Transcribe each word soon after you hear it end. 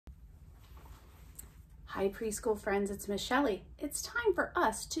Hi preschool friends, it's Miss Shelley. It's time for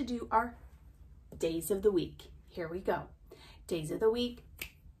us to do our days of the week. Here we go. Days of the week,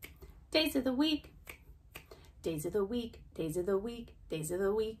 days of the week, days of the week, days of the week, days of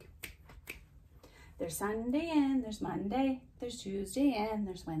the week. There's Sunday and there's Monday, there's Tuesday and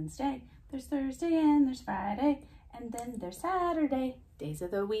there's Wednesday, there's Thursday and there's Friday, and then there's Saturday. Days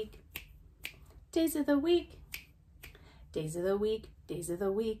of the week, days of the week, days of the week, days of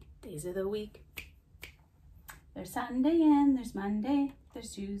the week, days of the week. There's Sunday and there's Monday,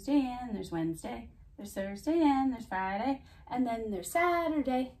 there's Tuesday and there's Wednesday, there's Thursday and there's Friday, and then there's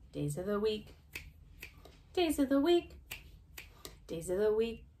Saturday. Days of the week, days of the week, days of the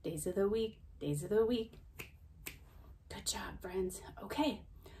week, days of the week, days of the week. Good job, friends. Okay,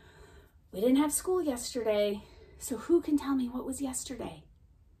 we didn't have school yesterday, so who can tell me what was yesterday?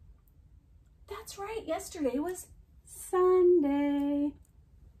 That's right, yesterday was Sunday.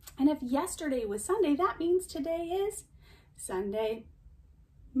 And if yesterday was Sunday, that means today is Sunday,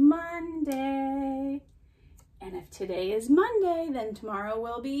 Monday. And if today is Monday, then tomorrow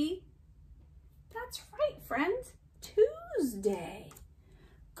will be, that's right, friends, Tuesday.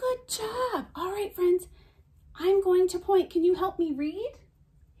 Good job. All right, friends, I'm going to point. Can you help me read?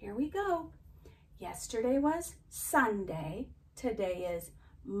 Here we go. Yesterday was Sunday. Today is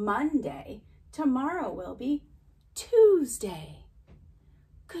Monday. Tomorrow will be Tuesday.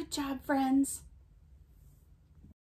 Good job, friends.